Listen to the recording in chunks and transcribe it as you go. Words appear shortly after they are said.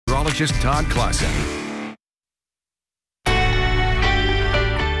meteorologist Todd Clausen.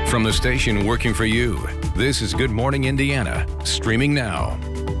 From the station working for you, this is Good Morning Indiana, streaming now.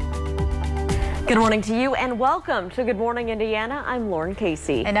 Good morning to you and welcome to Good Morning Indiana. I'm Lauren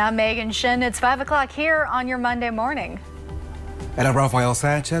Casey. And I'm Megan Shin. It's 5 o'clock here on your Monday morning. And I'm Rafael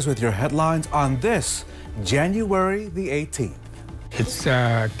Sanchez with your headlines on this January the 18th. It's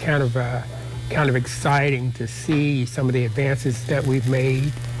kind of exciting to see some of the advances that we've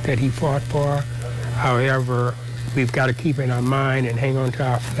made that he fought for. However, we've got to keep in our mind and hang on to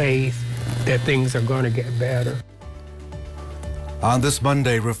our faith that things are going to get better. On this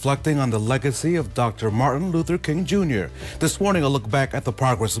Monday, reflecting on the legacy of Dr. Martin Luther King Jr. This morning, a look back at the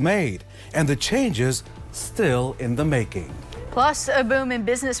progress made and the changes still in the making. Plus, a boom in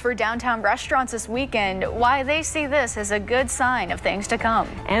business for downtown restaurants this weekend. Why they see this as a good sign of things to come.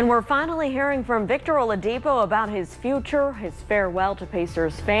 And we're finally hearing from Victor Oladipo about his future, his farewell to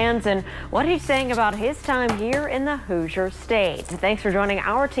Pacers fans, and what he's saying about his time here in the Hoosier State. Thanks for joining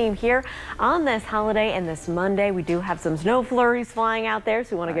our team here on this holiday and this Monday. We do have some snow flurries flying out there,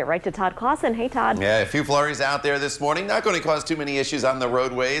 so we want to get right to Todd Clausen. Hey, Todd. Yeah, a few flurries out there this morning. Not going to cause too many issues on the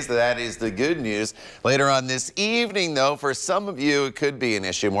roadways. That is the good news. Later on this evening, though, for some of you, it could be an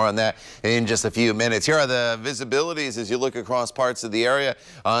issue. More on that in just a few minutes. Here are the visibilities as you look across parts of the area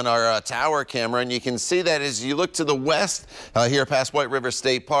on our tower camera, and you can see that as you look to the west here past White River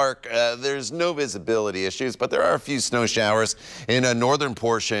State Park, there's no visibility issues, but there are a few snow showers in northern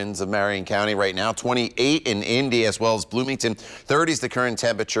portions of Marion County right now. 28 in Indy as well as Bloomington. 30 is the current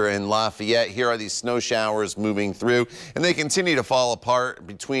temperature in Lafayette. Here are these snow showers moving through, and they continue to fall apart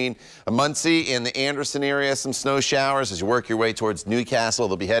between Muncie and the Anderson area. Some snow showers as you work your way towards Newcastle.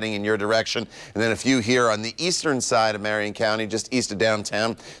 They'll be heading in your direction, and then a few here on the eastern side of Marion County, just east of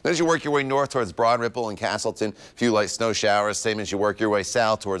downtown. Then as you work your way north towards Broad Ripple and Castleton, a few light snow showers. Same as you work your way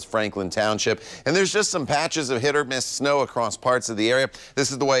south towards Franklin Township. And there's just some patches of hit or miss snow across parts of the area. This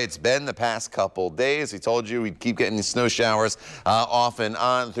is the way it's been the past couple days. We told you we'd keep getting these snow showers off and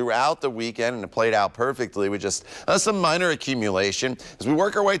on throughout the weekend, and it played out perfectly with just some minor accumulation. As we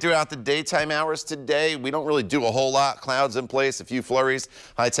work our way throughout the daytime hours today, we don't really do a whole lot. Clouds in place, a few flurries.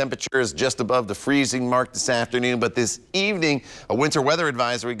 High temperatures just above the freezing mark this afternoon, but this evening a winter weather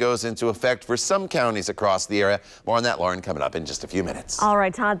advisory goes into effect for some counties across the area. More on that, Lauren, coming up in just a few minutes. All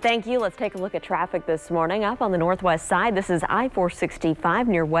right, Todd, thank you. Let's take a look at traffic this morning. Up on the northwest side, this is I-465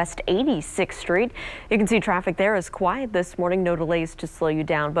 near West 86th Street. You can see traffic there is quiet this morning. No delays to slow you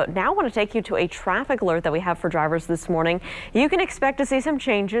down. But now I want to take you to a traffic alert that we have for drivers this morning. You can expect to see some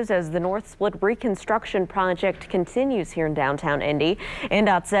changes as the North Split reconstruction project continues here in downtown Indy.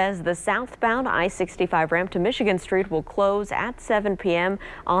 NDOT says the southbound I-65 ramp to Michigan Street will close at 7 p.m.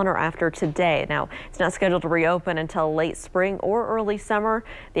 on or after today. Now, it's not scheduled to reopen until late spring or early summer.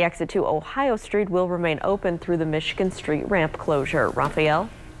 The exit to Ohio Street will remain open through the Michigan Street ramp closure. Raphael?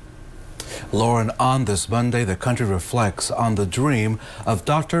 Lauren, on this Monday, the country reflects on the dream of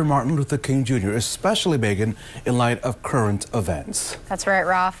Dr. Martin Luther King Jr., especially, Megan, in light of current events. That's right,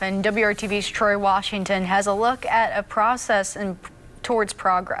 Ralph. And WRTV's Troy Washington has a look at a process towards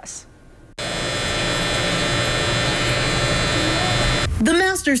progress. The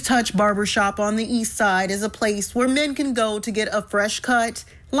Master's Touch Barbershop on the east side is a place where men can go to get a fresh cut,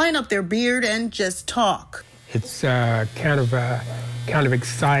 line up their beard, and just talk. It's kind of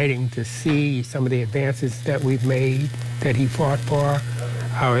exciting to see some of the advances that we've made that he fought for.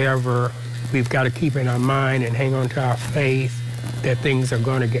 However, we've got to keep in our mind and hang on to our faith that things are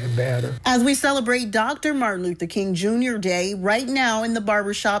going to get better. As we celebrate Dr. Martin Luther King Jr. Day, right now in the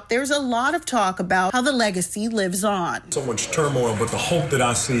barbershop, there's a lot of talk about how the legacy lives on. So much turmoil, but the hope that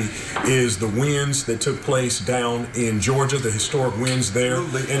I see is the wins that took place down in Georgia, the historic wins there,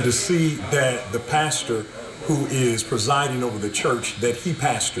 and to see that the pastor who is presiding over the church that he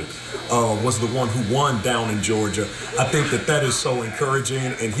pastored was the one who won down in Georgia. I think that that is so encouraging,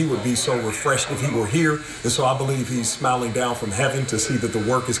 and he would be so refreshed if he were here. And so I believe he's smiling down from heaven to see that the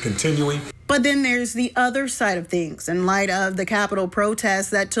work is continuing. But then there's the other side of things in light of the Capitol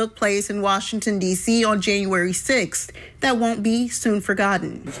protests that took place in Washington, D.C. on January 6th that won't be soon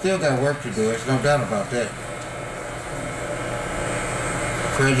forgotten. We still got work to do. There's no doubt about that.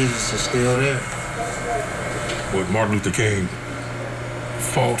 Prejudice is still there. What Martin Luther King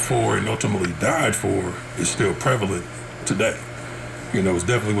fought for and ultimately died for is still prevalent today. You know, it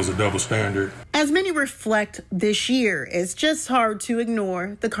definitely was a double standard. As many reflect this year, it's just hard to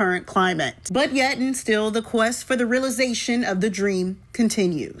ignore the current climate. But yet and still, the quest for the realization of the dream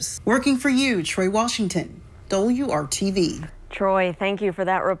continues. Working for you, Troy Washington, WRTV. Troy, thank you for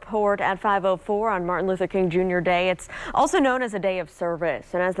that report at 5:04 on Martin Luther King Jr. Day. It's also known as a day of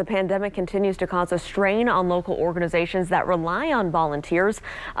service. And as the pandemic continues to cause a strain on local organizations that rely on volunteers,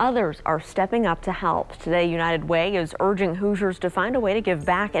 others are stepping up to help. Today, United Way is urging Hoosiers to find a way to give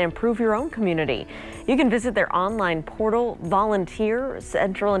back and improve your own community. You can visit their online portal,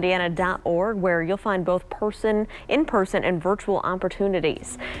 volunteercentralindiana.org, where you'll find both in-person and virtual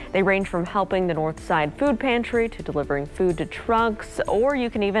opportunities. They range from helping the Northside Food Pantry to delivering food to trucks, or you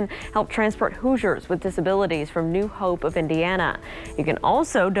can even help transport Hoosiers with disabilities from New Hope of Indiana. You can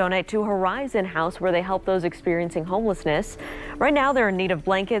also donate to Horizon House, where they help those experiencing homelessness. Right now, they're in need of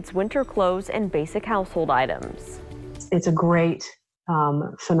blankets, winter clothes, and basic household items. It's a great,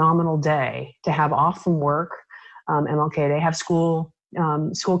 phenomenal day to have off from work. MLK, they have school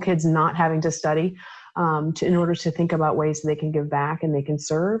kids not having to study in order to think about ways they can give back and they can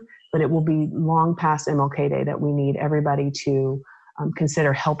serve. But it will be long past MLK Day that we need everybody to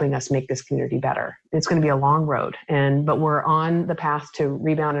consider helping us make this community better. It's going to be a long road, but we're on the path to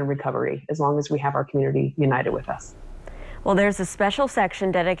rebound and recovery as long as we have our community united with us. Well, there's a special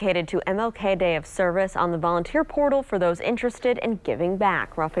section dedicated to MLK Day of Service on the volunteer portal for those interested in giving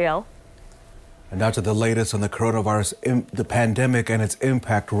back. Raphael. And now to the latest on the coronavirus, the pandemic and its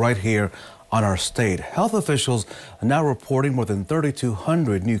impact right here on our state. Health officials are now reporting more than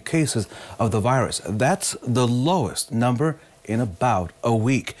 3,200 new cases of the virus. That's the lowest number in about a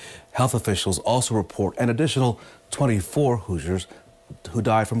week. Health officials also report an additional 24 Hoosiers who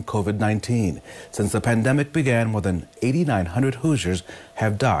died from COVID-19. Since the pandemic began, more than 8,900 Hoosiers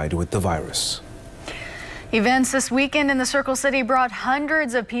have died with the virus. Events this weekend in the Circle City brought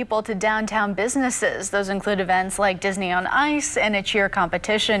hundreds of people to downtown businesses. Those include events like Disney on Ice and a cheer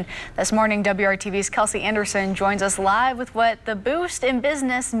competition. This morning, WRTV's Kelsey Anderson joins us live with what the boost in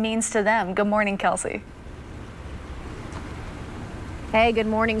business means to them. Good morning, Kelsey. Hey, good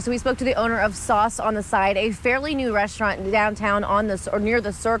morning. So we spoke to the owner of Sauce on the Side, a fairly new restaurant downtown near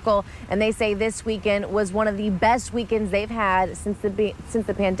the Circle, and they say this weekend was one of the best weekends they've had since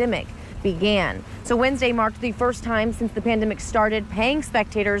the pandemic began. So Wednesday marked the first time since the pandemic started paying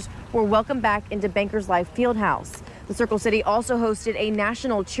spectators were welcomed back into Bankers Life Fieldhouse. The Circle City also hosted a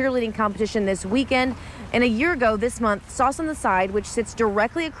national cheerleading competition this weekend. And a year ago this month, Sauce on the Side, which sits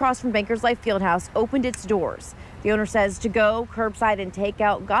directly across from Bankers Life Fieldhouse, opened its doors. The owner says to-go, curbside, and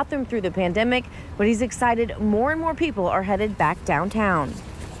takeout got them through the pandemic, but he's excited more and more people are headed back downtown.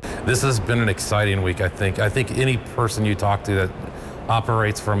 This has been an exciting week, I think. I think any person you talk to that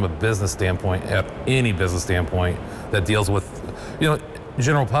operates from a business standpoint, at any business standpoint, that deals with,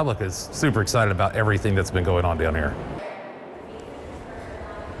 general public is super excited about everything that's been going on down here.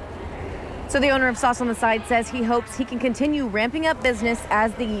 So the owner of Sauce on the Side says he hopes he can continue ramping up business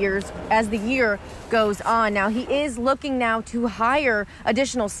as the year goes on. Now, he is looking now to hire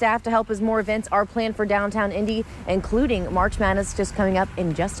additional staff to help as more events are planned for downtown Indy, including March Madness just coming up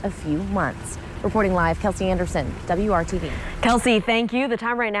in just a few months. Reporting live, Kelsey Anderson, WRTV. Kelsey, thank you. The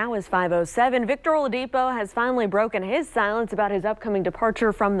time right now is 5:07. Victor Oladipo has finally broken his silence about his upcoming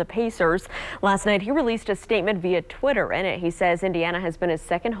departure from the Pacers. Last night, he released a statement via Twitter. In it, he says Indiana has been his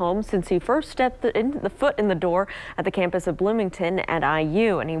second home since he first stepped the foot in the door at the campus of Bloomington at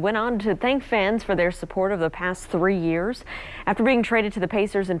IU. And he went on to thank fans for their support over the past 3 years. After being traded to the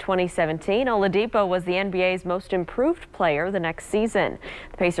Pacers in 2017, Oladipo was the NBA's most improved player the next season.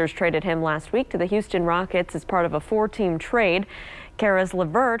 The Pacers traded him last week to the Houston Rockets as part of a 4-team trade. Caris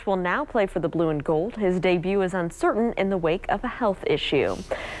LeVert will now play for the Blue and Gold. His debut is uncertain in the wake of a health issue.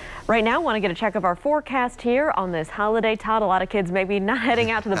 Right now, I want to get a check of our forecast here on this holiday. Todd, a lot of kids maybe not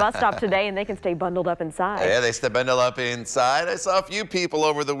heading out to the bus stop today, and they can stay bundled up inside. Yeah, they stay bundled up inside. I saw a few people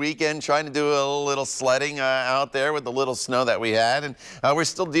over the weekend trying to do a little sledding out there with the little snow that we had. And we're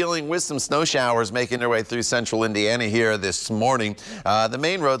still dealing with some snow showers making their way through central Indiana here this morning. The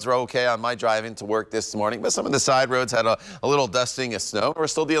main roads were okay on my drive into work this morning, but some of the side roads had a little dusting of snow. We're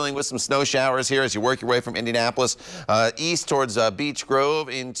still dealing with some snow showers here as you work your way from Indianapolis east towards Beech Grove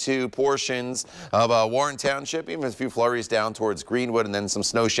into portions of Warren Township, even a few flurries down towards Greenwood, and then some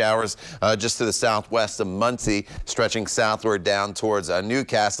snow showers just to the southwest of Muncie, stretching southward down towards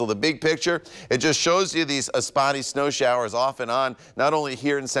Newcastle. The big picture, it just shows you these spotty snow showers off and on, not only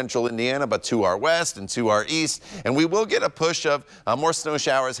here in central Indiana, but to our west and to our east. And we will get a push of more snow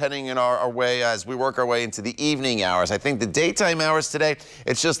showers heading in our way as we work our way into the evening hours. I think the daytime hours today,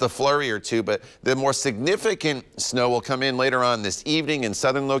 it's just a flurry or two, but the more significant snow will come in later on this evening in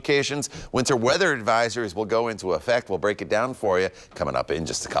southern locations. Winter weather advisories will go into effect. We'll break it down for you coming up in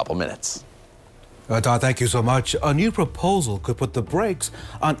just a couple minutes. Todd, thank you so much. A new proposal could put the brakes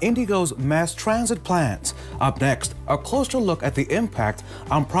on Indigo's mass transit plans. Up next, a closer look at the impact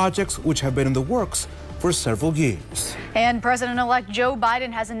on projects which have been in the works for several years. And President-elect Joe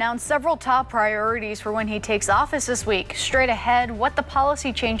Biden has announced several top priorities for when he takes office this week. Straight ahead, what the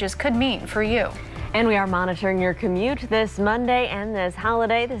policy changes could mean for you. And we are monitoring your commute this Monday and this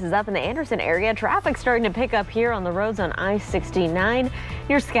holiday. This is up in the Anderson area. Traffic starting to pick up here on the roads on I-69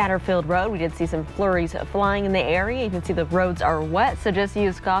 near Scatterfield Road. We did see some flurries flying in the area. You can see the roads are wet, so just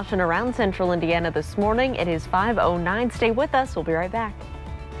use caution around central Indiana this morning. It is 5:09. Stay with us. We'll be right back.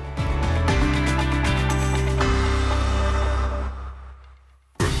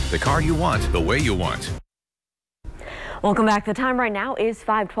 The car you want, the way you want. Welcome back. The time right now is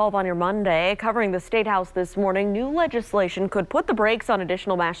 5:12 on your Monday. Covering the State House this morning, new legislation could put the brakes on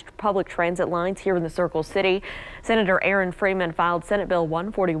additional mass public transit lines here in the Circle City. Senator Aaron Freeman filed Senate Bill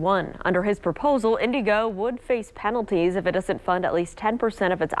 141. Under his proposal, Indigo would face penalties if it doesn't fund at least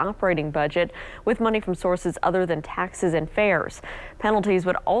 10% of its operating budget with money from sources other than taxes and fares. Penalties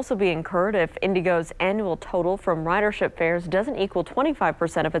would also be incurred if Indigo's annual total from ridership fares doesn't equal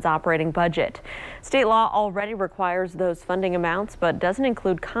 25% of its operating budget. State law already requires those funding amounts, but doesn't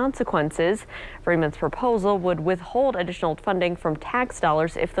include consequences. Freeman's proposal would withhold additional funding from tax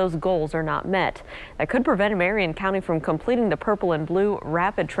dollars if those goals are not met. That could prevent Marion County from completing the Purple and Blue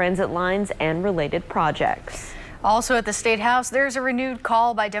rapid transit lines and related projects. Also at the State House, there's a renewed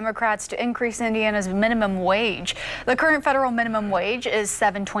call by Democrats to increase Indiana's minimum wage. The current federal minimum wage is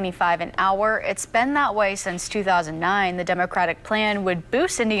 $7.25 an hour. It's been that way since 2009. The Democratic plan would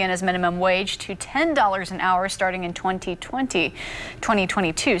boost Indiana's minimum wage to $10 an hour starting in 2022,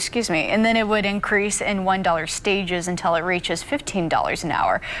 and then it would increase in $1 stages until it reaches $15 an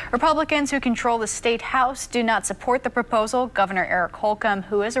hour. Republicans who control the State House do not support the proposal. Governor Eric Holcomb,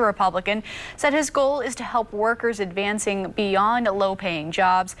 who is a Republican, said his goal is to help workers advancing beyond low-paying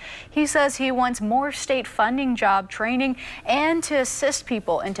jobs. He says he wants more state funding job training and to assist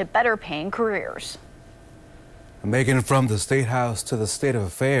people into better-paying careers. Making it from the State House to the State of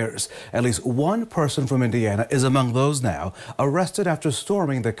Affairs, at least one person from Indiana is among those now arrested after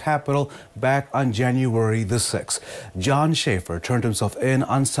storming the Capitol back on January the 6th. John Schaefer turned himself in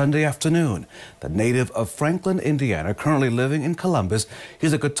on Sunday afternoon. The native of Franklin, Indiana, currently living in Columbus,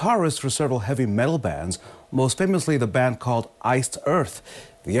 he's a guitarist for several heavy metal bands, most famously the band called Iced Earth.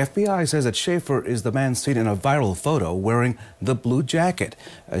 The FBI says that Schaefer is the man seen in a viral photo wearing the blue jacket.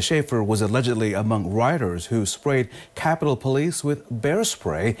 Schaefer was allegedly among rioters who sprayed Capitol Police with bear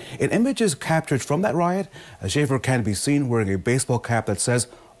spray. In images captured from that riot, Schaefer can be seen wearing a baseball cap that says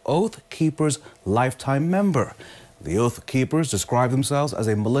Oath Keepers Lifetime Member. The Oath Keepers describe themselves as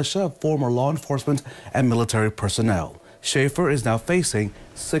a militia of former law enforcement and military personnel. Schaefer is now facing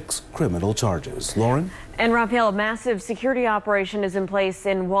 6 criminal charges. Lauren? And Raphael, a massive security operation is in place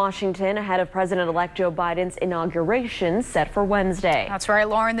in Washington ahead of President-elect Joe Biden's inauguration set for Wednesday. That's right,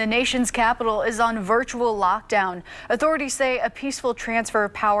 Lauren. The nation's capital is on virtual lockdown. Authorities say a peaceful transfer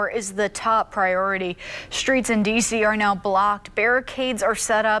of power is the top priority. Streets in D.C. are now blocked, barricades are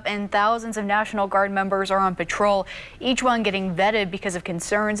set up, and thousands of National Guard members are on patrol, each one getting vetted because of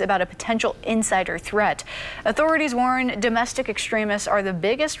concerns about a potential insider threat. Authorities warn domestic extremists are the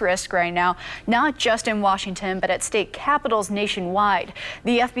biggest risk right now, not just in Washington, but at state capitals nationwide.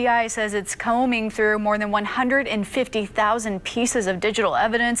 The FBI says it's combing through more than 150,000 pieces of digital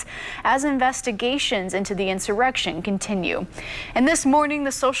evidence as investigations into the insurrection continue. And this morning,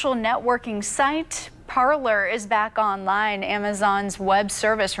 the social networking site Parler is back online. Amazon's web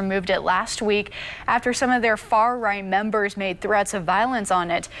service removed it last week after some of their far-right members made threats of violence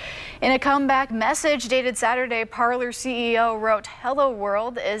on it. In a comeback message dated Saturday, Parler CEO wrote, "Hello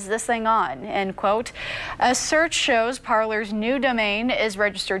world, is this thing on?" End quote. A search shows Parler's new domain is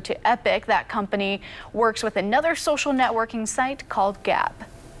registered to Epic. That company works with another social networking site called Gap.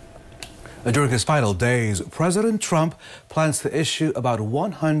 During his final days, President Trump plans to issue about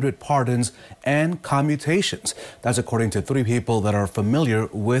 100 pardons and commutations. That's according to 3 people that are familiar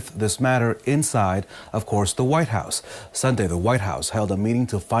with this matter inside, of course, the White House. Sunday, the White House held a meeting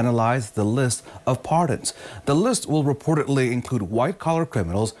to finalize the list of pardons. The list will reportedly include white-collar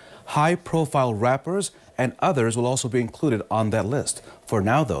criminals, high-profile rappers, and others will also be included on that list. For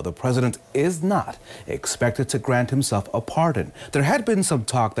now, though, the president is not expected to grant himself a pardon. There had been some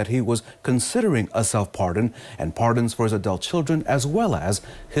talk that he was considering a self-pardon and pardons for his adult children as well as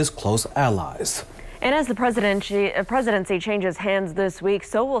his close allies. And as the presidency changes hands this week,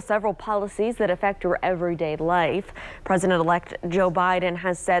 so will several policies that affect your everyday life. President-elect Joe Biden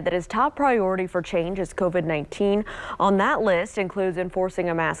has said that his top priority for change is COVID-19. On that list includes enforcing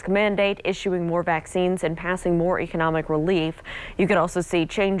a mask mandate, issuing more vaccines, and passing more economic relief. You could also see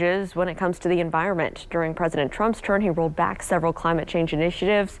changes when it comes to the environment. During President Trump's turn, he rolled back several climate change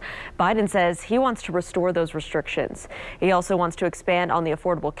initiatives. Biden says he wants to restore those restrictions. He also wants to expand on the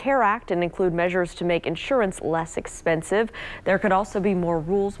Affordable Care Act and include measures to make insurance less expensive. There could also be more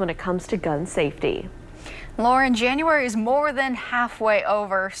rules when it comes to gun safety. Lauren, January is more than halfway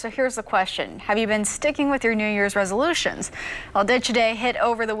over, so here's the question. Have you been sticking with your New Year's resolutions? Well, Ditch Day hit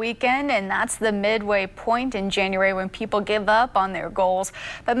over the weekend, and that's the midway point in January when people give up on their goals.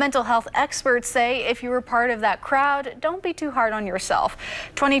 But mental health experts say if you were part of that crowd, don't be too hard on yourself.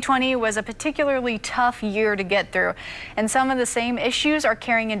 2020 was a particularly tough year to get through, and some of the same issues are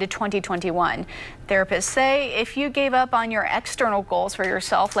carrying into 2021. Therapists say if you gave up on your external goals for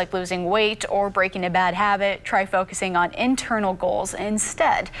yourself, like losing weight or breaking a bad habit, try focusing on internal goals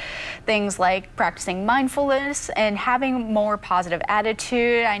instead. Things like practicing mindfulness and having more positive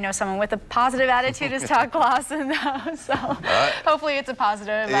attitude. I know someone with a positive attitude is Todd Clausen, though, so hopefully it's a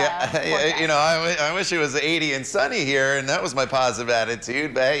positive you know, I wish it was 80 and sunny here, and that was my positive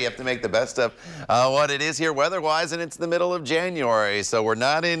attitude, but hey, you have to make the best of what it is here weather-wise, and it's the middle of January, so we're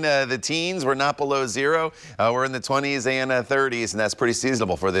not in the teens, we're not below zero, we're in the 20s and 30s, and that's pretty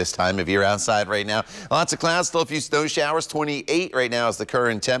seasonable for this time of year outside right now. Lots of clouds, still a few snow showers. 28 right now is the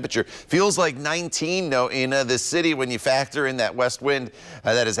current temperature. Feels like 19 though in the city when you factor in that west wind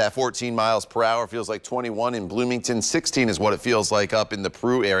that is at 14 miles per hour. Feels like 21 in Bloomington. 16 is what it feels like up in the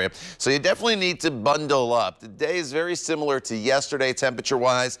Peru area. So you definitely need to bundle up. The day is very similar to yesterday temperature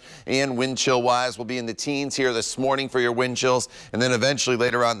wise and wind chill wise. We'll be in the teens here this morning for your wind chills, and then eventually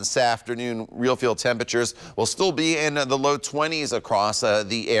later on this afternoon real feel temperatures will still be in the low 20s across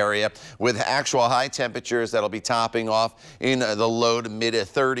the area, with actual high temperatures that'll be topping off in the low to mid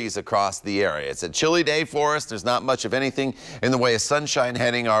 30s across the area. It's a chilly day for us. There's not much of anything in the way of sunshine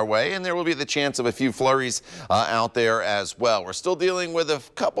heading our way, and there will be the chance of a few flurries out there as well. We're still dealing with a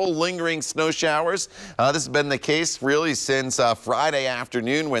couple lingering snow showers. This has been the case really since Friday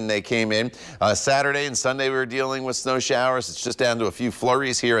afternoon when they came in. Saturday and Sunday we were dealing with snow showers. It's just down to a few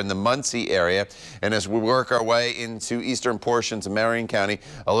flurries here in the Muncie area, and as we work our way into eastern portions of Marion County,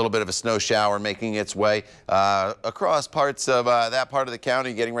 a little bit of a snow shower making its way across parts of that part of the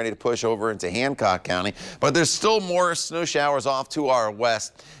county, getting ready to push over into Hancock County. But there's still more snow showers off to our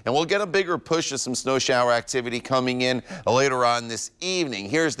west, and we'll get a bigger push of some snow shower activity coming in later on this evening.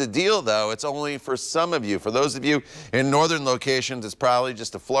 Here's the deal, though. It's only for some of you. For those of you in northern locations, it's probably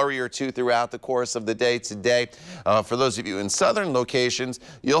just a flurry or two throughout the course of the day today. For those of you in southern locations,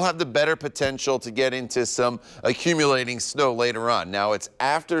 you'll have the better potential to get into some accumulating snow later on. Now, it's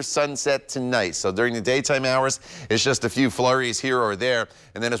after sunset tonight, so during the daytime hours, it's just a few flurries here or there.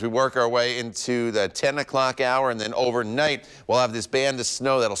 And then as we work our way into the 10 o'clock hour and then overnight, we'll have this band of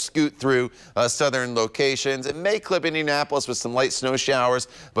snow that'll scoot through southern locations. It may clip Indianapolis with some light snow showers,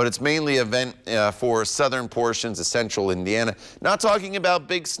 but it's mainly an event for southern portions of central Indiana. Not talking about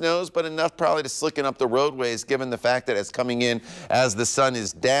big snows, but enough probably to slicken up the roadways, given the fact that it's coming in as the sun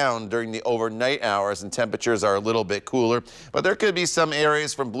is down during the overnight hours and temperatures are a little bit cooler. But there could be some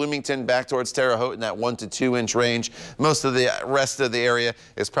areas from Bloomington back towards Terre Haute in that 1 to 2 inch range. Most of the rest of the area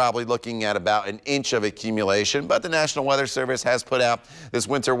is probably looking at about an inch of accumulation, but the National Weather Service has put out this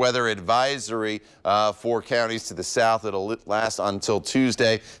winter weather advisory for counties to the south. It'll last until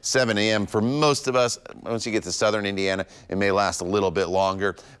Tuesday, 7 a.m. for most of us. Once you get to southern Indiana, it may last a little bit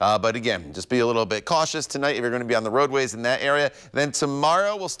longer. But again, just be a little bit cautious tonight if you're going to be on the roadways in that area. Then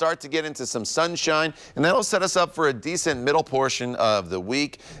tomorrow we'll start to get into some sunshine, and that'll set us up for a decent middle portion of the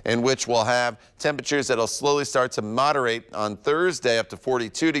week, in which we'll have temperatures that'll slowly start to moderate on Thursday up to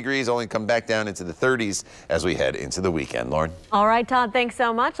 42 degrees, only come back down into the 30s as we head into the weekend. Lauren. All right, Todd, thanks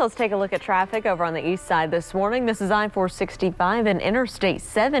so much. Let's take a look at traffic over on the east side this morning. This is I-465 and Interstate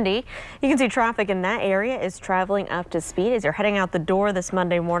 70. You can see traffic in that area is traveling up to speed as you're heading out the door this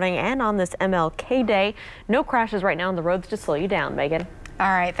Monday morning and on this MLK Day. No crashes right now on the roads to slow you down, Megan. All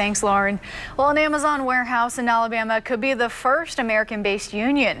right, thanks, Lauren. Well, an Amazon warehouse in Alabama could be the first American-based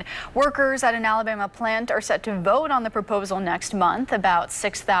union. Workers at an Alabama plant are set to vote on the proposal next month. About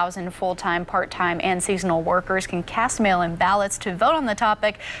 6,000 full-time, part-time, and seasonal workers can cast mail-in ballots to vote on the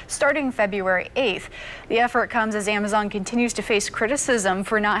topic starting February 8th. The effort comes as Amazon continues to face criticism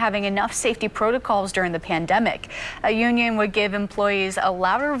for not having enough safety protocols during the pandemic. A union would give employees a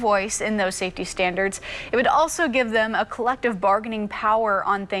louder voice in those safety standards. It would also give them a collective bargaining power lower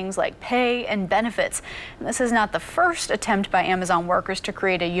on things like pay and benefits. And this is not the first attempt by Amazon workers to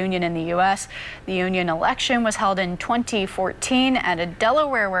create a union in the U.S. The union election was held in 2014 at a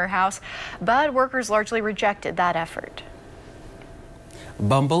Delaware warehouse, but workers largely rejected that effort.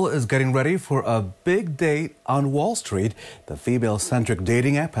 Bumble is getting ready for a big date on Wall Street. The female-centric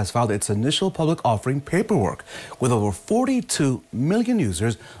dating app has filed its initial public offering paperwork. With over 42 million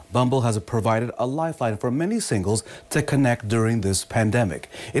users, Bumble has provided a lifeline for many singles to connect during this pandemic.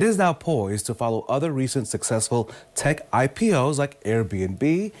 It is now poised to follow other recent successful tech IPOs like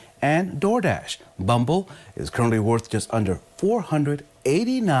Airbnb and DoorDash. Bumble is currently worth just under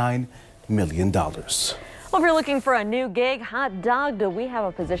 $489 million. Well, if you're looking for a new gig, hot dog, do we have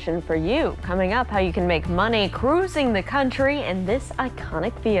a position for you? Coming up, how you can make money cruising the country in this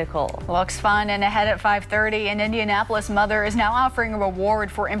iconic vehicle. Looks fun. And ahead at 5:30, an Indianapolis mother is now offering a reward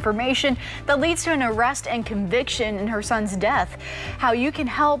for information that leads to an arrest and conviction in her son's death. How you can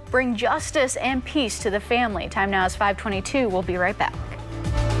help bring justice and peace to the family. Time now is 5:22. We'll be right back.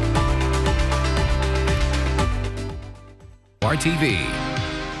 RTV.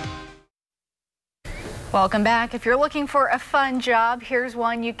 Welcome back. If you're looking for a fun job, here's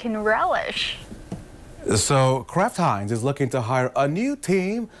one you can relish. So Kraft Heinz is looking to hire a new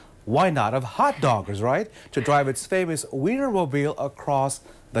team, why not, of hot doggers, right? To drive its famous Wienermobile across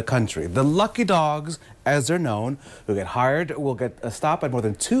the country. The lucky dogs, as they're known, who get hired will get a stop at more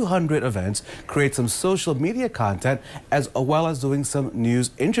than 200 events, create some social media content, as well as doing some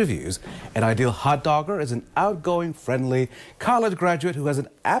news interviews. An ideal hot dogger is an outgoing, friendly college graduate who has an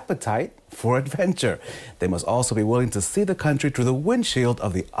appetite for adventure. They must also be willing to see the country through the windshield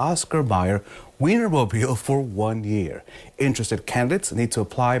of the Oscar Mayer Wienermobile for 1 year. Interested candidates need to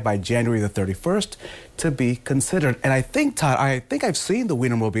apply by January the 31st to be considered. And I think, Todd, I've seen the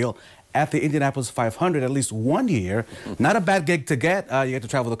Wienermobile at the Indianapolis 500 at least 1 year. Not a bad gig to get. You get to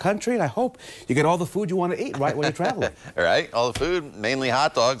travel the country, and I hope you get all the food you want to eat right when you're traveling. All right, all the food, mainly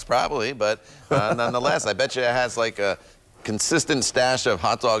hot dogs probably, but nonetheless, I bet you it has like a consistent stash of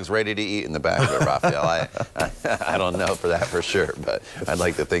hot dogs ready to eat in the back of it, Raphael. I don't know for that for sure, but I'd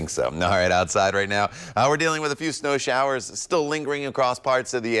like to think so. All right, outside right now, we're dealing with a few snow showers still lingering across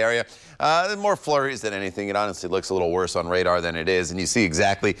parts of the area. More flurries than anything. It honestly looks a little worse on radar than it is, and you see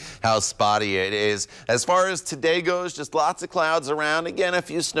exactly how spotty it is. As far as today goes, just lots of clouds around. Again, a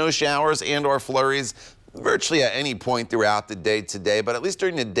few snow showers and or flurries virtually at any point throughout the day today, but at least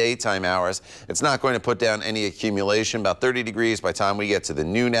during the daytime hours, it's not going to put down any accumulation. About 30 degrees by the time we get to the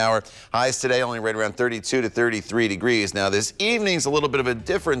noon hour. Highs today only right around 32 to 33 degrees. Now this evening's a little bit of a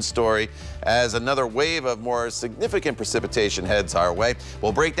different story as another wave of more significant precipitation heads our way.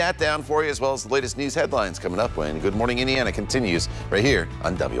 We'll break that down for you as well as the latest news headlines coming up when Good Morning Indiana continues right here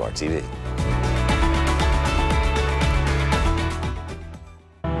on WRTV.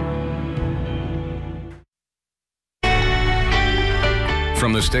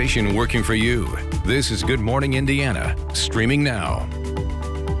 From the station working for you, this is Good Morning Indiana, streaming now.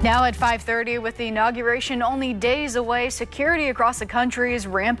 Now at 5:30, with the inauguration only days away, security across the country is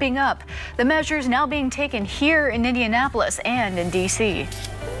ramping up. The measures now being taken here in Indianapolis and in D.C.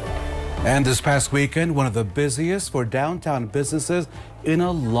 And this past weekend, one of the busiest for downtown businesses in a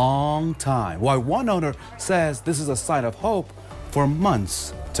long time. Why one owner says this is a sign of hope for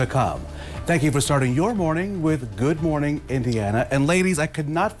months to come. Thank you for starting your morning with Good Morning Indiana. And ladies, I could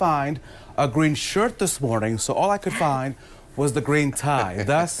not find a green shirt this morning, so all I could find was the green tie.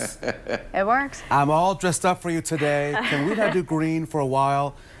 Thus, it works. I'm all dressed up for you today. Can we not do green for a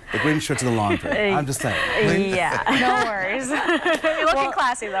while? The green shirt's in the laundry. I'm just saying. Please. Yeah. No worries. You're looking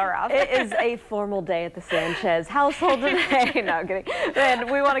classy though, Rob. It is a formal day at the Sanchez household today. No, I'm kidding.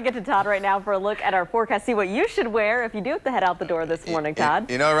 And we want to get to Todd right now for a look at our forecast. See what you should wear if you do have to head out the door this morning, Todd.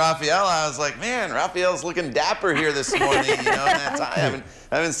 You know, Raphael, I was like, man, Raphael's looking dapper here this morning. You know, in that tie.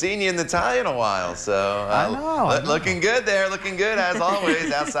 I haven't seen you in the tie in a while, so I know. Looking good there, looking good as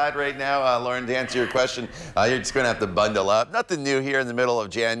always. Outside right now, Lauren, to answer your question, you're just going to have to bundle up. Nothing new here in the middle of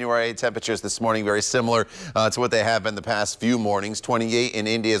January. Temperatures this morning very similar to what they have been the past few mornings. 28 in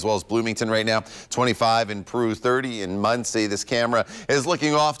Indy as well as Bloomington right now. 25 in Peru, 30 in Muncie. This camera is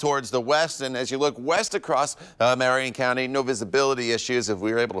looking off towards the west, and as you look west across Marion County, no visibility issues. If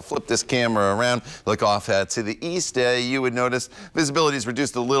we were able to flip this camera around, look off to the east, you would notice visibility is reduced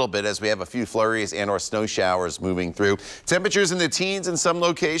a little bit as we have a few flurries and or snow showers moving through. Temperatures in the teens in some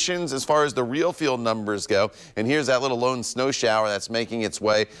locations as far as the real field numbers go. And here's that little lone snow shower that's making its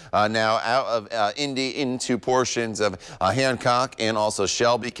way now out of Indy into portions of Hancock and also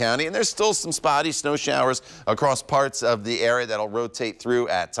Shelby County. And there's still some spotty snow showers across parts of the area that'll rotate through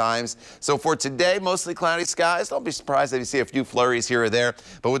at times. So for today, mostly cloudy skies. Don't be surprised if you see a few flurries here or there.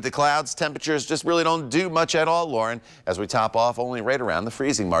 But with the clouds, temperatures just really don't do much at all, Lauren, as we top off only right around the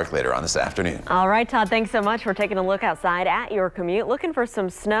freezing mark later on this afternoon. All right, Todd, thanks so much for taking a look outside at your commute. Looking for some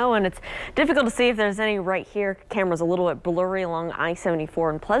snow, and it's difficult to see if there's any right here. Camera's a little bit blurry along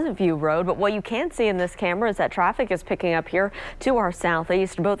I-74 and Pleasant View Road, but what you can see in this camera is that traffic is picking up here to our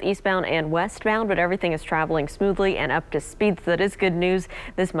southeast, both eastbound and westbound, but everything is traveling smoothly and up to speed. So that is good news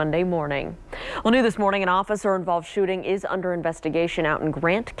this Monday morning. Well, new this morning, an officer-involved shooting is under investigation out in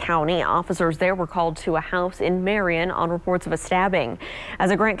Grant County. Officers there were called to a house in Marion on reports of a stabbing.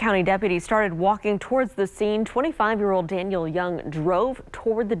 As a Grant County deputy started walking towards the scene, 25-year-old Daniel Young drove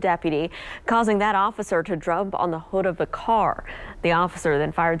toward the deputy, causing that officer to jump on the hood of the car. The officer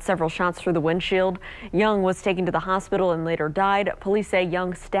then fired several shots through the windshield. Young was taken to the hospital and later died. Police say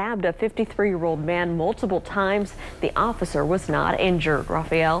Young stabbed a 53-year-old man multiple times. The officer was not injured.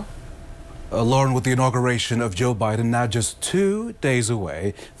 Raphael. Lauren, with the inauguration of Joe Biden now just 2 days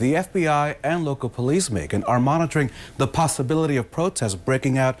away, the FBI and local police are monitoring the possibility of protests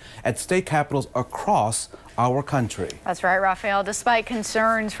breaking out at state capitals across our country. That's right, Raphael. Despite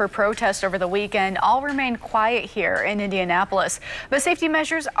concerns for protests over the weekend, all remain quiet here in Indianapolis, but safety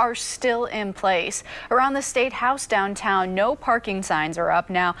measures are still in place. Around the State House downtown, no parking signs are up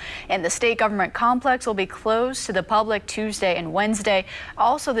now, and the state government complex will be closed to the public Tuesday and Wednesday.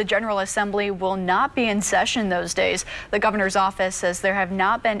 Also, the General Assembly will not be in session those days. The governor's office says there have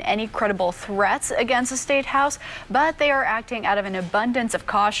not been any credible threats against the State House, but they are acting out of an abundance of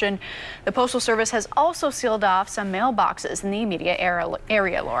caution. The Postal Service has also sealed off some mailboxes in the immediate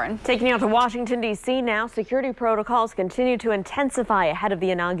area, Lauren. Taking you out to Washington, D.C. now, security protocols continue to intensify ahead of the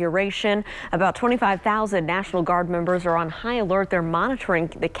inauguration. About 25,000 National Guard members are on high alert. They're monitoring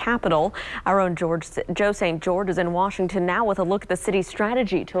the Capitol. Our own Joe St. George is in Washington now with a look at the city's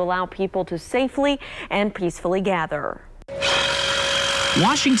strategy to allow people to safely and peacefully gather.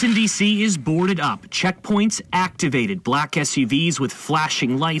 Washington, D.C. is boarded up, checkpoints activated, black SUVs with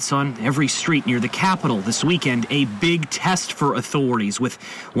flashing lights on every street near the Capitol. This weekend, a big test for authorities, with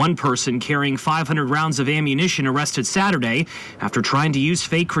one person carrying 500 rounds of ammunition arrested Saturday after trying to use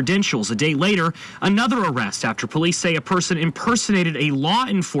fake credentials. A day later, another arrest after police say a person impersonated a law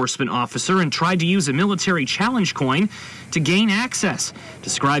enforcement officer and tried to use a military challenge coin to gain access.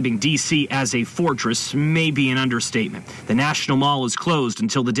 Describing D.C. as a fortress may be an understatement. The National Mall is closed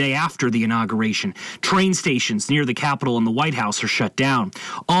until the day after the inauguration. Train stations near the Capitol and the White House are shut down.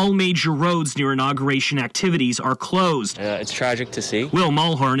 All major roads near inauguration activities are closed. It's tragic to see. Will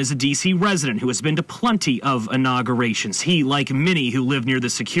Mulhern is a D.C. resident who has been to plenty of inaugurations. He, like many who live near the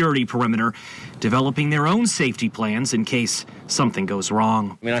security perimeter, developing their own safety plans in case something goes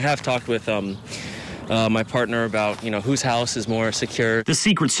wrong. I mean, I have talked with my partner about, whose house is more secure. The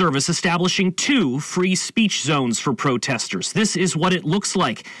Secret Service establishing 2 free speech zones for protesters. This is what it looks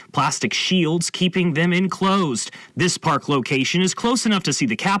like. Plastic shields keeping them enclosed. This park location is close enough to see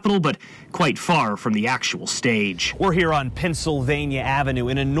the Capitol, but quite far from the actual stage. We're here on Pennsylvania Avenue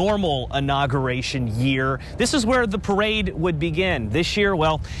in a normal inauguration year. This is where the parade would begin. This year,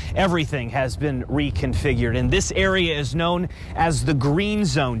 well, everything has been reconfigured, and this area is known as the Green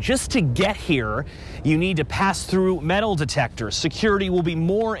Zone. Just to get here, you need to pass through metal detectors. Security will be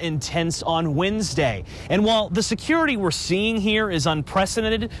more intense on Wednesday. And while the security we're seeing here is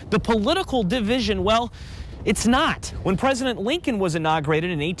unprecedented, the political division, well, it's not. When President Lincoln was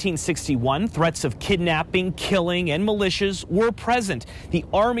inaugurated in 1861, threats of kidnapping, killing, and militias were present. The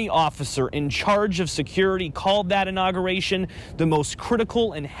Army officer in charge of security called that inauguration the most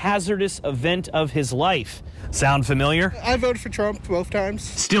critical and hazardous event of his life. Sound familiar? I voted for Trump both times.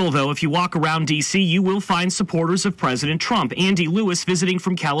 Still, though, if you walk around D.C., you will find supporters of President Trump. Andy Lewis visiting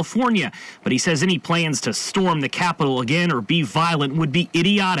from California. But he says any plans to storm the Capitol again or be violent would be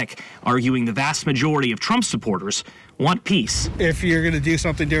idiotic, arguing the vast majority of Trump supporters want peace. If you're going to do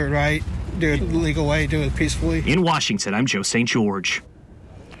something, do it right, do it the legal way, do it peacefully. In Washington, I'm Joe St. George.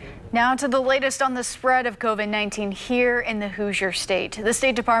 Now to the latest on the spread of COVID-19 here in the Hoosier State. The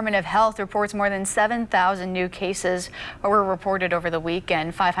State Department of Health reports more than 7,000 new cases were reported over the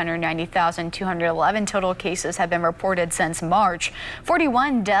weekend. 590,211 total cases have been reported since March.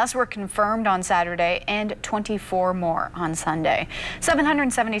 41 deaths were confirmed on Saturday and 24 more on Sunday.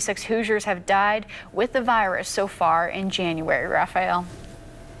 776 Hoosiers have died with the virus so far in January. Raphael.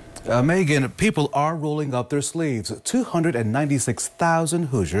 Megan, people are rolling up their sleeves. 296,000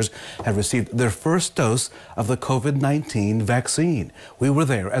 Hoosiers have received their first dose of the COVID-19 vaccine. We were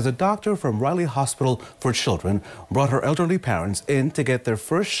there as a doctor from Riley Hospital for Children brought her elderly parents in to get their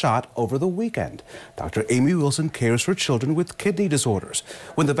first shot over the weekend. Dr. Amy Wilson cares for children with kidney disorders.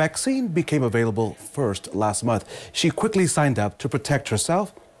 When the vaccine became available first last month, she quickly signed up to protect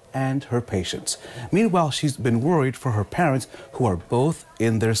herself and her patients. Meanwhile, she's been worried for her parents who are both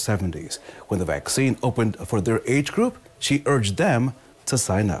in their 70s. When the vaccine opened for their age group, she urged them to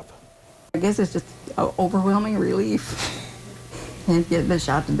sign up. I guess it's just overwhelming relief. And getting the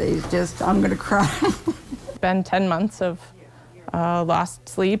shot today is just, I'm gonna cry. It's been 10 months of lost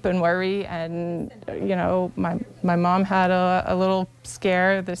sleep and worry, and you know, my mom had a little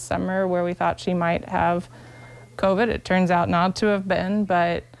scare this summer where we thought she might have COVID. It turns out not to have been,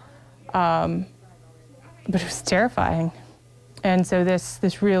 but it was terrifying. And so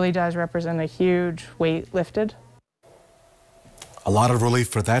this really does represent a huge weight lifted. A lot of relief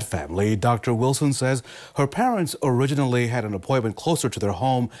for that family. Dr. Wilson says her parents originally had an appointment closer to their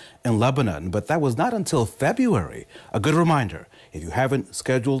home in Lebanon, but that was not until February. A good reminder, if you haven't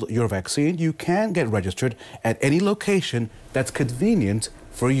scheduled your vaccine, you can get registered at any location that's convenient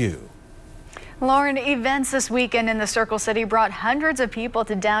for you. Lauren, events this weekend in the Circle City brought hundreds of people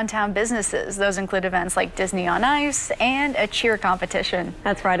to downtown businesses. Those include events like Disney on Ice and a cheer competition.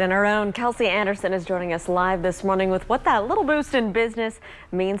 That's right, and our own Kelsey Anderson is joining us live this morning with what that little boost in business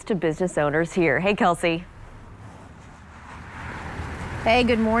means to business owners here. Hey, Kelsey. Hey,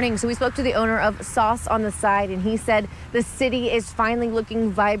 good morning. So we spoke to the owner of Sauce on the Side, and he said the city is finally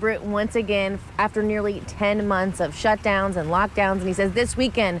looking vibrant once again after nearly 10 months of shutdowns and lockdowns. And he says this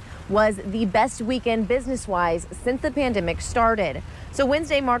weekend was the best weekend business-wise since the pandemic started. So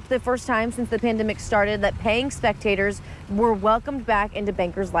Wednesday marked the first time since the pandemic started that paying spectators were welcomed back into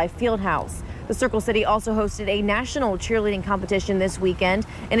Bankers Life Fieldhouse. The Circle City also hosted a national cheerleading competition this weekend.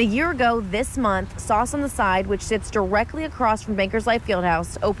 And a year ago this month, Sauce on the Side, which sits directly across from Bankers Life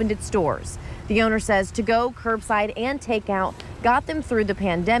Fieldhouse, opened its doors. The owner says to-go, curbside, and takeout got them through the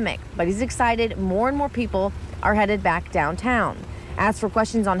pandemic. But he's excited more and more people are headed back downtown. As for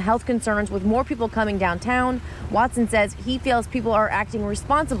questions on health concerns with more people coming downtown, Watson says he feels people are acting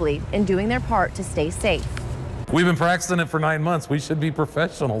responsibly and doing their part to stay safe. We've been practicing it for 9 months. We should be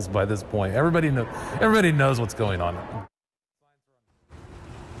professionals by this point. Everybody knows what's going on.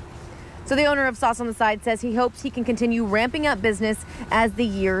 So the owner of Sauce on the Side says he hopes he can continue ramping up business as the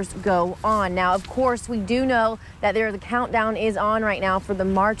years go on. Now, of course, we do know that the countdown is on right now for the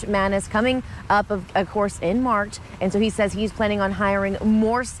March Madness coming up, of course, in March. And so he says he's planning on hiring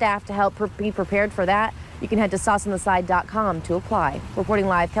more staff to help be prepared for that. You can head to sauceontheside.com to apply. Reporting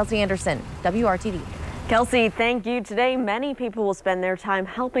live, Kelsey Anderson, WRTV. Kelsey, thank you. Today, many people will spend their time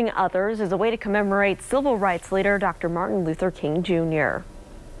helping others as a way to commemorate civil rights leader Dr. Martin Luther King Jr.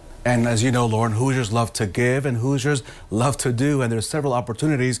 And as you know, Lauren, Hoosiers love to give and Hoosiers love to do, and there's several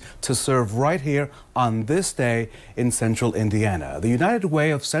opportunities to serve right here on this day in Central Indiana. The United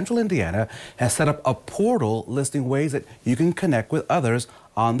Way of Central Indiana has set up a portal listing ways that you can connect with others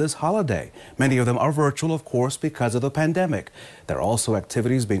on this holiday. Many of them are virtual, of course, because of the pandemic. There are also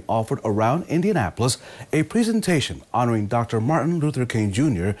activities being offered around Indianapolis. A presentation honoring Dr. Martin Luther King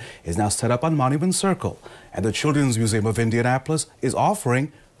Jr. is now set up on Monument Circle, and the Children's Museum of Indianapolis is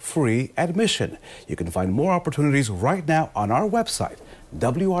offering free admission. You can find more opportunities right now on our website,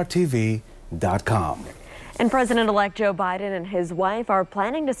 WRTV.com. And President-elect Joe Biden and his wife are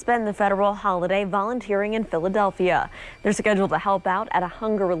planning to spend the federal holiday volunteering in Philadelphia. They're scheduled to help out at a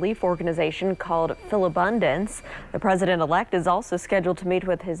hunger relief organization called Philabundance. The president-elect is also scheduled to meet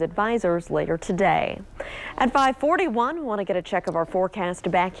with his advisors later today. At 5:41, we want to get a check of our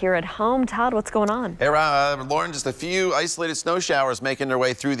forecast back here at home. Todd, what's going on? Hey, Lauren, just a few isolated snow showers making their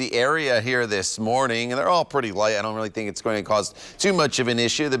way through the area here this morning, and they're all pretty light. I don't really think it's going to cause too much of an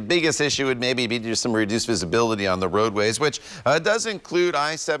issue. The biggest issue would maybe be just some reduced visibility on the roadways, which does include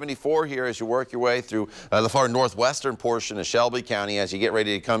I-74 here as you work your way through the far northwestern portion of Shelby County as you get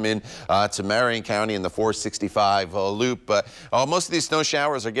ready to come in to Marion County in the 465 loop. But most of these snow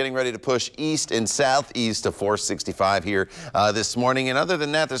showers are getting ready to push east and southeast to 465 here this morning. And other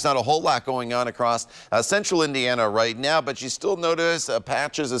than that, there's not a whole lot going on across central Indiana right now, but you still notice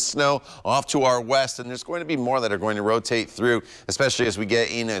patches of snow off to our west, and there's going to be more that are going to rotate through, especially as we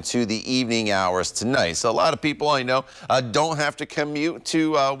get into the evening hours tonight. So lot of people I know don't have to commute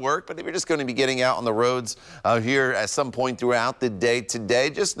to work, but if you're just going to be getting out on the roads here at some point throughout the day today,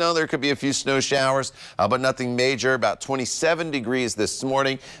 just know there could be a few snow showers, but nothing major. About 27 degrees this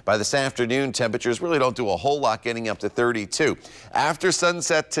morning. By this afternoon, temperatures really don't do a whole lot, getting up to 32. After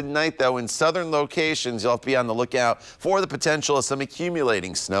sunset tonight, though, in southern locations, you'll have to be on the lookout for the potential of some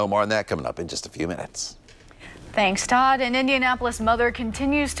accumulating snow. More on that coming up in just a few minutes. Thanks, Todd. An Indianapolis mother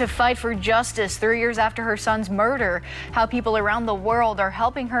continues to fight for justice 3 years after her son's murder. How people around the world are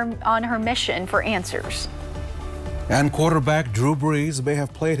helping her on her mission for answers. And quarterback Drew Brees may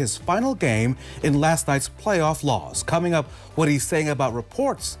have played his final game in last night's playoff loss. Coming up, what he's saying about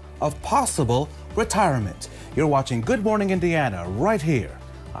reports of possible retirement. You're watching Good Morning Indiana right here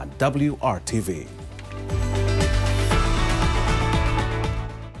on WRTV.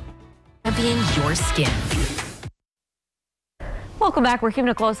 Champion your skin. Welcome back. We're keeping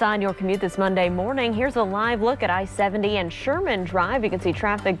a close eye on your commute this Monday morning. Here's a live look at I-70 and Sherman Drive. You can see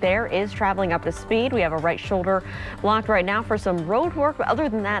traffic there is traveling up to speed. We have a right shoulder blocked right now for some road work. But other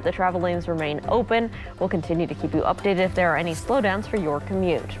than that, the travel lanes remain open. We'll continue to keep you updated if there are any slowdowns for your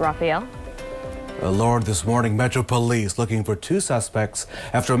commute. Raphael? Lord, this morning, Metro Police looking for 2 suspects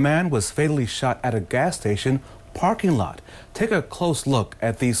after a man was fatally shot at a gas station parking lot. Take a close look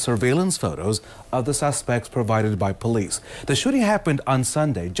at these surveillance photos of the suspects provided by police. The shooting happened on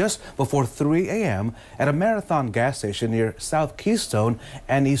Sunday just before 3 a.m. at a Marathon gas station near South Keystone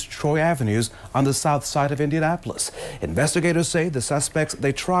and East Troy Avenues on the south side of Indianapolis. Investigators say the suspects,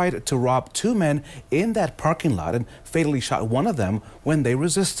 they tried to rob 2 men in that parking lot and fatally shot one of them when they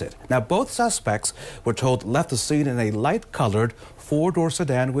resisted. Now, both suspects were told left the scene in a light-colored 4-door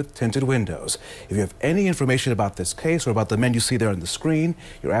sedan with tinted windows. If you have any information about this case or about the men you see there on the screen,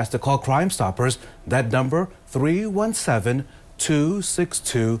 you're asked to call Crime Stoppers. That number,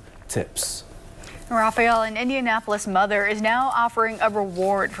 317-262-TIPS. Raphael, an Indianapolis mother, is now offering a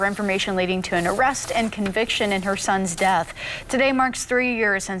reward for information leading to an arrest and conviction in her son's death. Today marks 3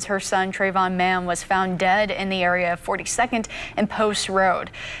 years since her son, Trayvon Mann, was found dead in the area of 42nd and Post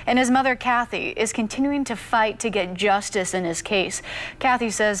Road. And his mother, Kathy, is continuing to fight to get justice in his case.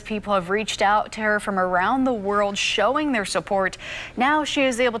 Kathy says people have reached out to her from around the world showing their support. Now she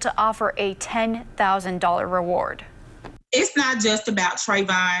is able to offer a $10,000 reward. It's not just about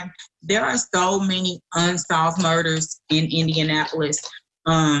Trayvon. There are so many unsolved murders in Indianapolis,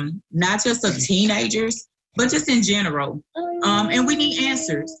 not just of teenagers, but just in general. And we need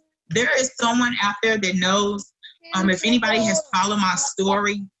answers. There is someone out there that knows. If anybody has followed my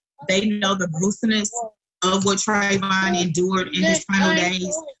story, they know the gruesomeness of what Trayvon endured in his final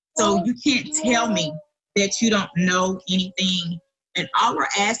days. So you can't tell me that you don't know anything. And all we're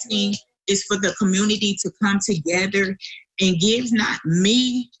asking is for the community to come together and give not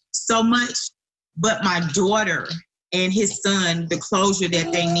me so much, but my daughter and his son the closure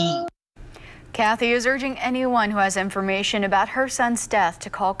that they need. Kathy is urging anyone who has information about her son's death to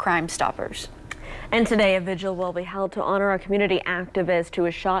call Crime Stoppers. And today, a vigil will be held to honor a community activist who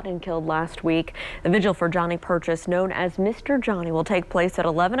was shot and killed last week. The vigil for Johnny Purchase, known as Mr. Johnny, will take place at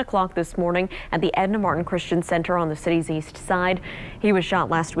 11 o'clock this morning at the Edna Martin Christian Center on the city's east side. He was shot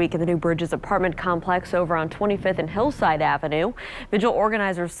last week in the New Bridges apartment complex over on 25th and Hillside Avenue. Vigil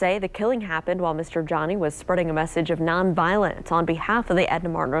organizers say the killing happened while Mr. Johnny was spreading a message of nonviolence on behalf of the Edna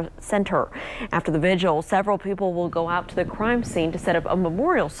Martin Center. After the vigil, several people will go out to the crime scene to set up a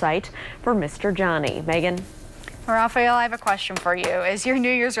memorial site for Mr. Johnny. Megan? Raphael, I have a question for you. Is your New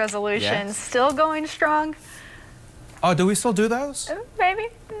Year's resolution still going strong? Oh, do we still do those? Maybe.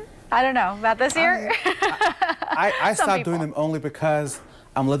 I don't know. About this year? I stopped doing them only because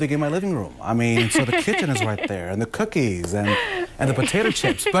I'm living in my living room. I mean, so the kitchen is right there, and the cookies, and the potato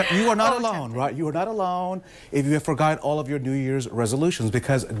chips. But you are not alone, right? You are not alone if you have forgotten all of your New Year's resolutions,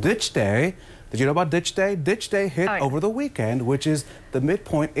 because Ditch Day, did you know about Ditch Day? Ditch Day hit over the weekend, which is the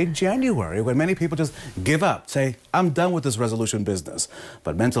midpoint in January, when many people just give up, say, I'm done with this resolution business.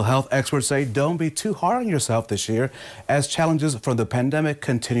 But mental health experts say don't be too hard on yourself this year, as challenges from the pandemic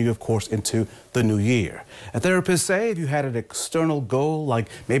continue, of course, into the new year. And therapists say if you had an external goal, like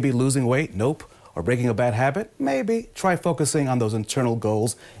maybe losing weight, nope, or breaking a bad habit, maybe try focusing on those internal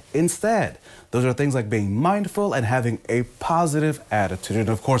goals instead. Those are things like being mindful and having a positive attitude. And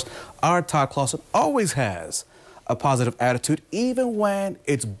of course, our Todd Clausen always has a positive attitude even when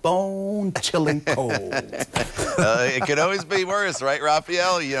it's bone-chilling cold. It could always be worse, right,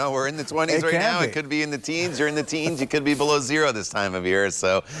 Raphael? You know, we're in the 20s right now. It could be in the teens. You're in the teens. You could be below 0 this time of year.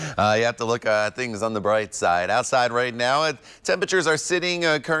 So you have to look at things on the bright side. Outside right now, temperatures are sitting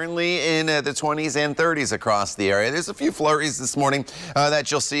currently in the 20s and 30s across the area. There's a few flurries this morning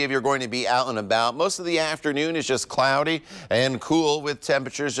that you'll see if you're going to be out and about. Most of the afternoon is just cloudy and cool with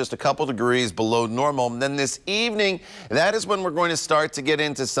temperatures just a couple degrees below normal. And then this evening, that is when we're going to start to get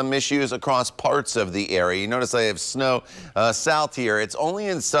into some issues across parts of the area. You notice I have snow south here. It's only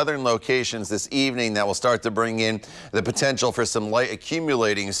in southern locations this evening that will start to bring in the potential for some light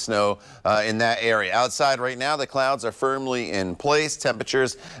accumulating snow in that area. Outside right now, the clouds are firmly in place.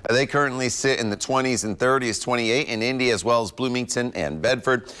 Temperatures, they currently sit in the 20s and 30s, 28 in Indy as well as Bloomington and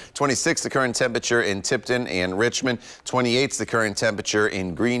Bedford, 26 the current temperature in Tipton and Richmond, 28 the current temperature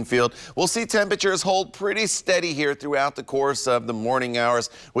in Greenfield. We'll see temperatures hold pretty steady here throughout the course of the morning hours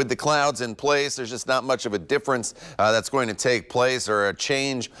with the clouds in place. There's just not much of a difference that's going to take place or a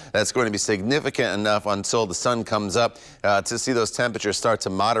change that's going to be significant enough until the sun comes up to see those temperatures start to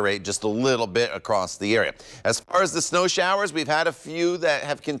moderate just a little bit across the area. As far as the snow showers, we've had a few that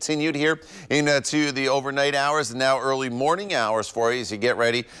have continued here into the overnight hours and now early morning hours for you as you get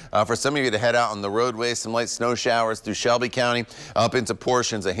ready for some of you to head out on the roadways. Some light snow showers through Shelby County up into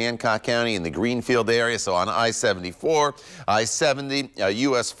portions of Hancock County in the Greenfield area. So on I-74, I-70,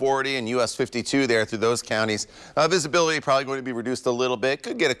 US 40 and US 52 there through those counties. Visibility probably going to be reduced a little bit.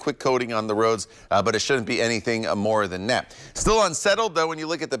 Could get a quick coating on the roads, but it shouldn't be anything more than that. Still unsettled though when you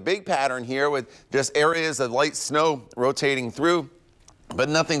look at the big pattern here with just areas of light snow rotating through. But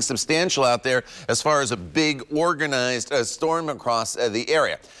nothing substantial out there as far as a big organized storm across the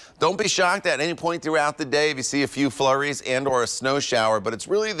area. Don't be shocked at any point throughout the day if you see a few flurries and or a snow shower, but it's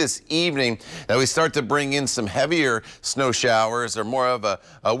really this evening that we start to bring in some heavier snow showers or more of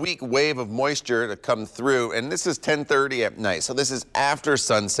a weak wave of moisture to come through. And this is 10:30 at night. So this is after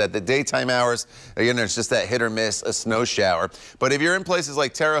sunset. The daytime hours, again, there's just that hit or miss, a snow shower. But if you're in places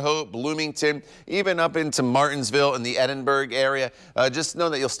like Terre Haute, Bloomington, even up into Martinsville in the Edinburgh area, just know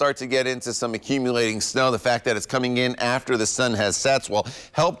that you'll start to get into some accumulating snow. The fact that it's coming in after the sun has set will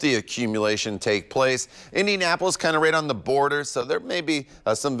help the accumulation take place. Indianapolis kind of right on the border, so there may be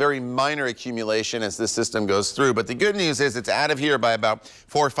some very minor accumulation as this system goes through. But the good news is it's out of here by about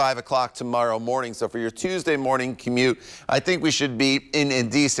 4 or 5 o'clock tomorrow morning. So for your Tuesday morning commute, I think we should be in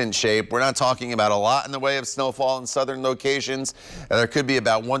decent shape. We're not talking about a lot in the way of snowfall in southern locations. There could be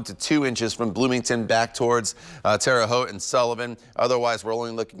about 1 to 2 inches from Bloomington back towards Terre Haute and Sullivan. Otherwise, we're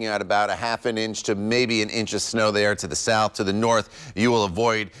only looking at about a ½ an inch to maybe an inch of snow there to the south. To the north, you will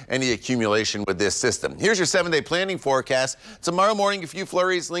avoid any accumulation with this system. Here's your 7-day planning forecast. Tomorrow morning, a few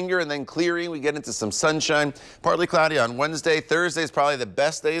flurries linger and then clearing. We get into some sunshine. Partly cloudy on Wednesday. Thursday is probably the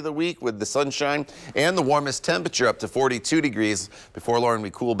best day of the week with the sunshine and the warmest temperature up to 42 degrees before, Lauren,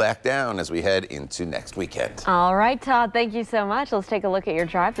 we cool back down as we head into next weekend. All right, Todd, thank you so much. Let's take a look at your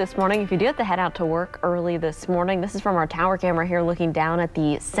drive this morning. If you do have to head out to work early this morning, this is from our tower camera here looking down at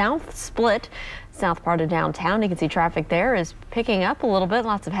the South Split. South part of downtown. You can see traffic there is picking up a little bit.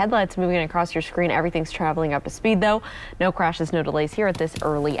 Lots of headlights moving across your screen. Everything's traveling up to speed though. No crashes, no delays here at this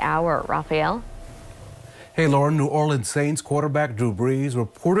early hour. Raphael? Hey, Lauren, New Orleans Saints quarterback Drew Brees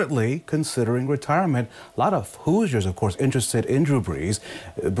reportedly considering retirement. A lot of Hoosiers, of course, interested in Drew Brees.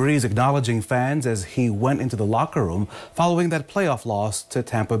 Brees acknowledging fans as he went into the locker room following that playoff loss to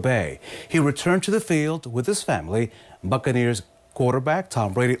Tampa Bay. He returned to the field with his family. Buccaneers quarterback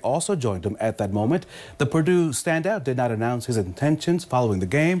Tom Brady also joined him at that moment. The Purdue standout did not announce his intentions following the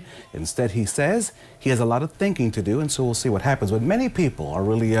game. Instead, he says he has a lot of thinking to do, and so we'll see what happens. But many people are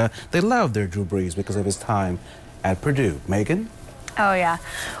really, they love their Drew Brees because of his time at Purdue. Megan? Oh, yeah.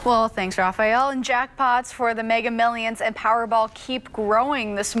 Well, thanks, Raphael. And jackpots for the Mega Millions and Powerball keep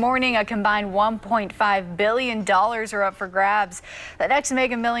growing. This morning, a combined $1.5 billion are up for grabs. The next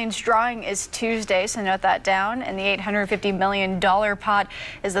Mega Millions drawing is Tuesday, so note that down. And the $850 million pot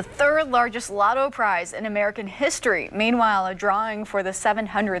is the third largest lotto prize in American history. Meanwhile, a drawing for the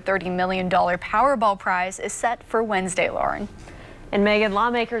 $730 million Powerball prize is set for Wednesday, Lauren. And Megan,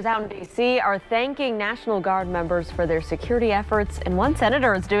 lawmakers out in D.C. are thanking National Guard members for their security efforts, and one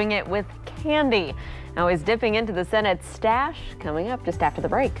senator is doing it with candy. Now he's dipping into the Senate's stash, coming up just after the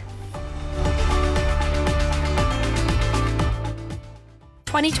break.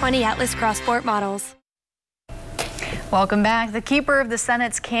 2020 Atlas Cross Sport models. Welcome back. The keeper of the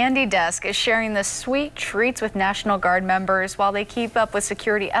Senate's candy desk is sharing the sweet treats with National Guard members while they keep up with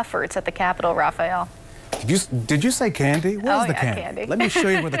security efforts at the Capitol. Raphael. Did you say candy? Where's the yeah, candy? Let me show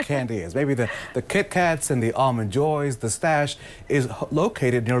you where the candy is. Maybe the Kit Kats and the Almond Joys. The stash is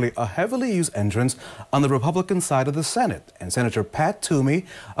located nearly a heavily used entrance on the Republican side of the Senate. And Senator Pat Toomey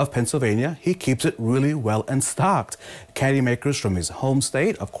of Pennsylvania, he keeps it really well and stocked. Candy makers from his home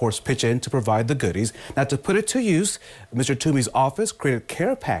state, of course, pitch in to provide the goodies. Now, to put it to use, Mr. Toomey's office created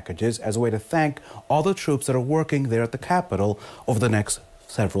care packages as a way to thank all the troops that are working there at the Capitol over the next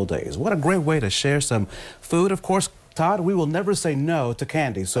several days. What a great way to share some food. Of course, Todd, we will never say no to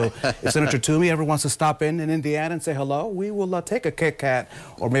candy. So if Senator Toomey ever wants to stop in Indiana and say hello, we will take a Kit Kat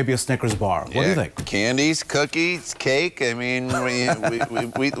or maybe a Snickers bar. What do you think? Candies, cookies, cake. I mean,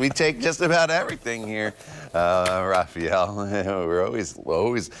 we take just about everything here. Raphael, we're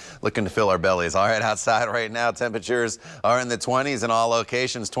always looking to fill our bellies. All right, outside right now, temperatures are in the 20s in all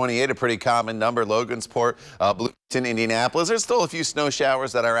locations. 28, a pretty common number. Logansport, Bloomington, Indianapolis. There's still a few snow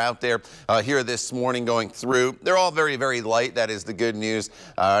showers that are out there here this morning going through. They're all very, very light. That is the good news.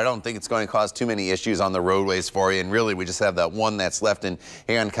 I don't think it's going to cause too many issues on the roadways for you. And really, we just have that one that's left in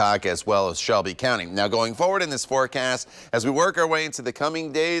Hancock as well as Shelby County. Now, going forward in this forecast, as we work our way into the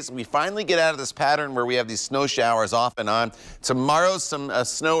coming days, we finally get out of this pattern where we have these snow showers off and on. Tomorrow, some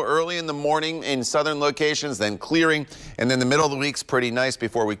snow early in the morning in southern locations, then clearing. And then the middle of the week's pretty nice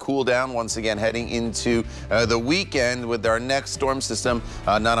before we cool down once again heading into the weekend with our next storm system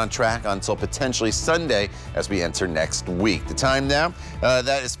not on track until potentially Sunday as we enter next week. The time now,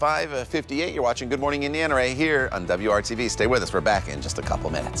 that is 5:58. You're watching Good Morning Indiana right here on WRTV. Stay with us. We're back in just a couple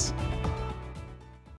minutes.